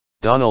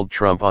Donald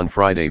Trump on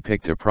Friday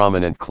picked a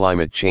prominent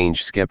climate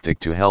change skeptic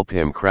to help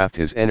him craft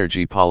his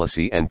energy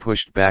policy and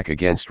pushed back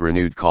against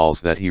renewed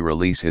calls that he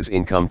release his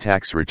income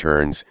tax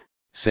returns,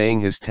 saying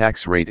his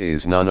tax rate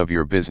is none of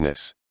your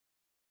business.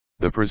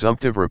 The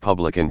presumptive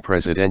Republican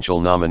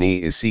presidential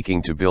nominee is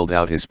seeking to build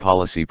out his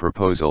policy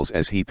proposals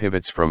as he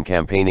pivots from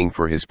campaigning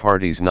for his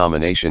party's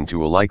nomination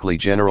to a likely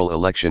general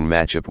election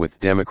matchup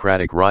with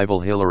Democratic rival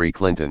Hillary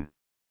Clinton.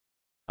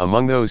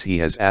 Among those he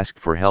has asked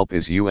for help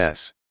is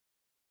U.S.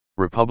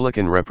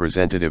 Republican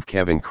Representative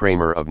Kevin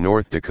Cramer of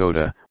North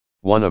Dakota,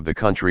 one of the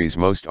country's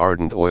most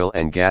ardent oil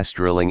and gas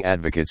drilling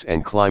advocates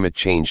and climate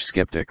change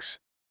skeptics.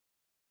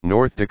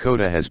 North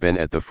Dakota has been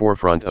at the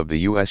forefront of the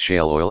U.S.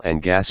 shale oil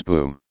and gas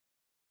boom.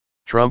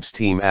 Trump's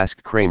team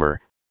asked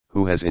Cramer,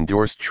 who has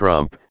endorsed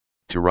Trump,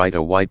 to write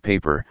a white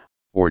paper,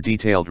 or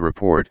detailed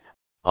report,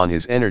 on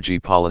his energy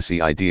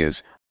policy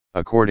ideas,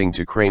 according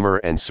to Cramer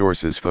and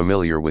sources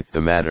familiar with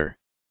the matter.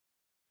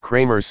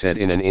 Cramer said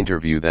in an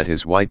interview that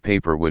his white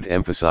paper would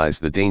emphasize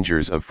the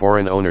dangers of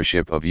foreign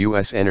ownership of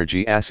U.S.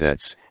 energy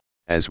assets,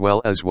 as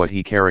well as what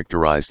he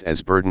characterized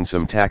as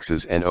burdensome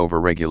taxes and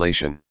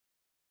overregulation.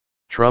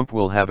 Trump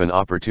will have an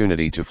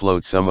opportunity to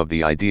float some of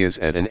the ideas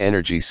at an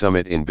energy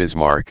summit in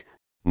Bismarck,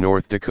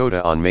 North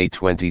Dakota on May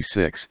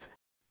 26,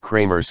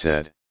 Cramer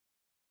said.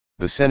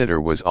 The senator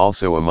was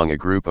also among a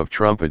group of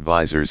Trump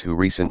advisors who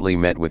recently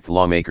met with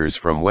lawmakers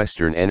from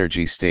Western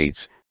energy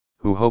states,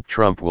 who hope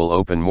Trump will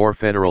open more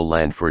federal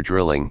land for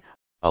drilling,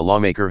 a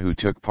lawmaker who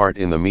took part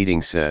in the meeting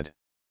said.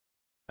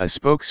 A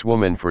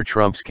spokeswoman for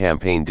Trump's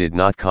campaign did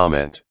not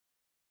comment.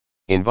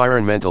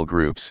 Environmental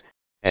groups,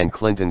 and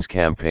Clinton's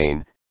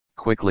campaign,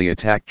 quickly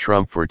attacked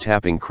Trump for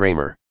tapping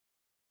Cramer.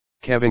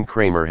 Kevin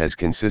Cramer has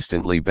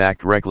consistently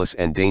backed reckless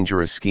and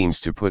dangerous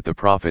schemes to put the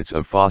profits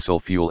of fossil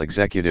fuel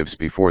executives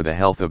before the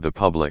health of the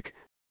public,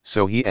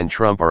 so he and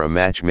Trump are a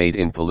match made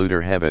in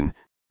polluter heaven,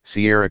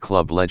 Sierra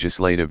Club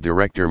Legislative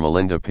Director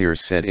Melinda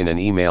Pierce said in an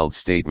emailed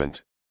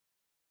statement.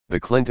 The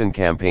Clinton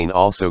campaign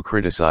also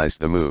criticized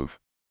the move.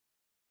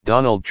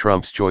 Donald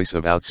Trump's choice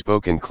of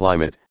outspoken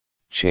climate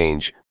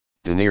change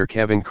denier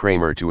Kevin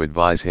Cramer to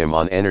advise him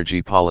on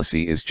energy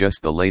policy is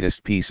just the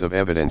latest piece of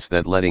evidence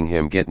that letting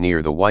him get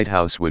near the White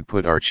House would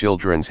put our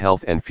children's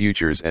health and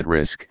futures at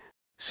risk,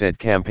 said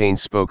campaign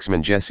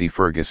spokesman Jesse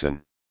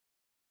Ferguson.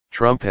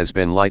 Trump has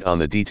been light on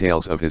the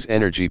details of his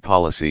energy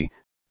policy,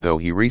 though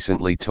he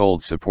recently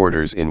told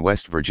supporters in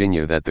West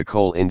Virginia that the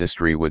coal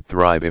industry would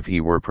thrive if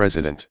he were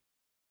president.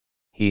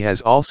 He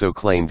has also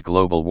claimed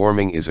global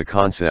warming is a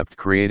concept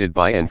created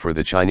by and for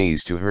the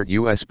Chinese to hurt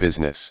U.S.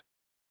 business.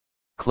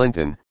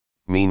 Clinton,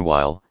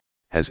 meanwhile,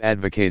 has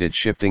advocated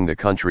shifting the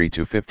country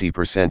to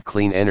 50%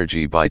 clean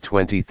energy by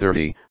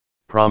 2030,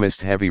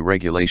 promised heavy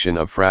regulation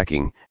of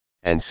fracking,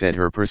 and said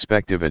her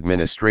prospective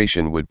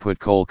administration would put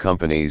coal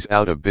companies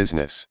out of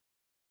business.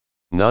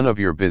 None of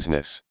your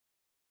business.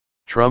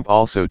 Trump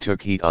also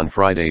took heat on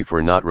Friday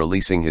for not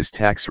releasing his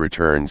tax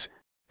returns,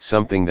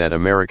 something that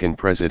American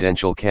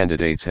presidential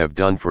candidates have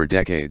done for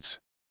decades.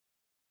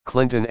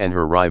 Clinton and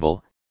her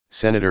rival,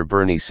 Senator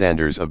Bernie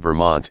Sanders of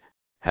Vermont,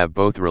 have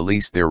both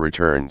released their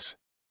returns.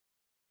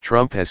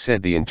 Trump has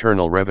said the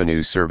Internal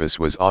Revenue Service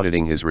was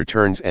auditing his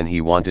returns and he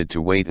wanted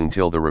to wait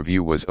until the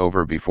review was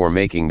over before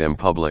making them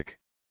public.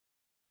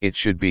 It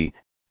should be,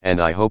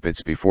 and I hope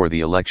it's before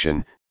the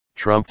election,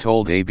 Trump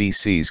told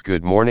ABC's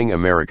Good Morning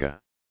America.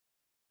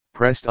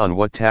 Pressed on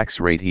what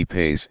tax rate he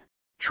pays,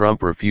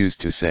 Trump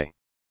refused to say.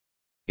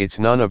 It's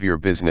none of your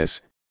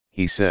business,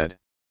 he said.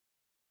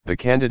 The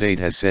candidate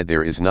has said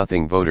there is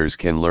nothing voters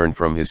can learn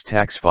from his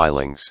tax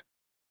filings.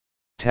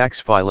 Tax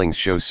filings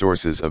show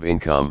sources of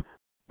income,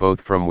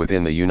 both from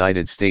within the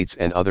United States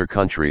and other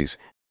countries,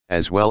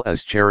 as well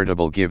as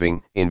charitable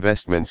giving,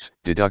 investments,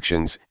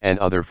 deductions, and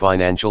other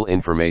financial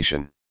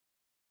information.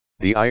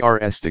 The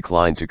IRS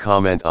declined to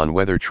comment on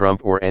whether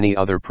Trump or any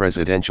other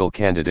presidential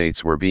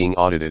candidates were being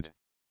audited.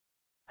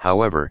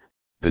 However,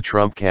 the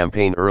Trump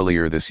campaign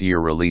earlier this year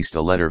released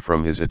a letter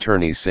from his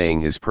attorneys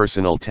saying his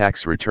personal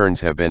tax returns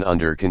have been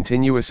under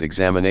continuous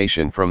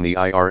examination from the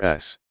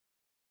IRS.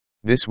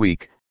 This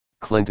week,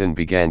 Clinton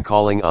began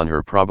calling on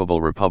her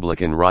probable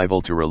Republican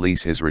rival to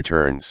release his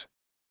returns.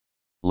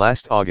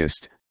 Last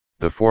August,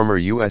 the former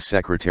U.S.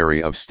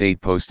 Secretary of State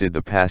posted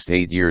the past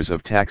 8 years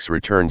of tax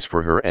returns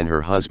for her and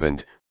her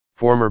husband,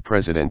 former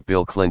President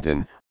Bill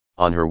Clinton,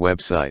 on her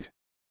website.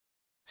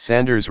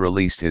 Sanders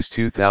released his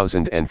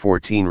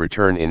 2014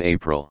 return in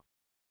April.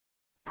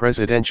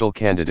 Presidential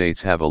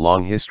candidates have a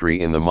long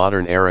history in the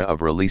modern era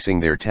of releasing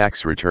their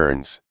tax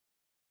returns.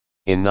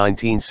 In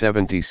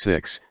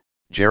 1976,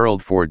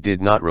 Gerald Ford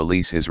did not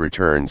release his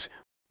returns,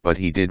 but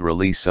he did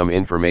release some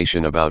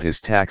information about his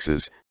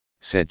taxes,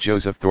 said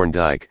Joseph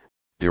Thorndike,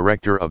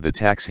 director of the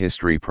Tax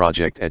History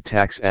Project at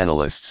Tax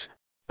Analysts,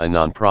 a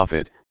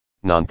nonprofit,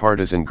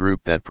 nonpartisan group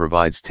that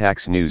provides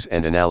tax news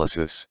and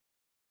analysis.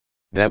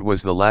 That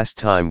was the last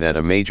time that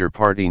a major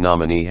party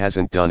nominee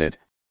hasn't done it,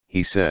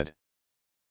 he said.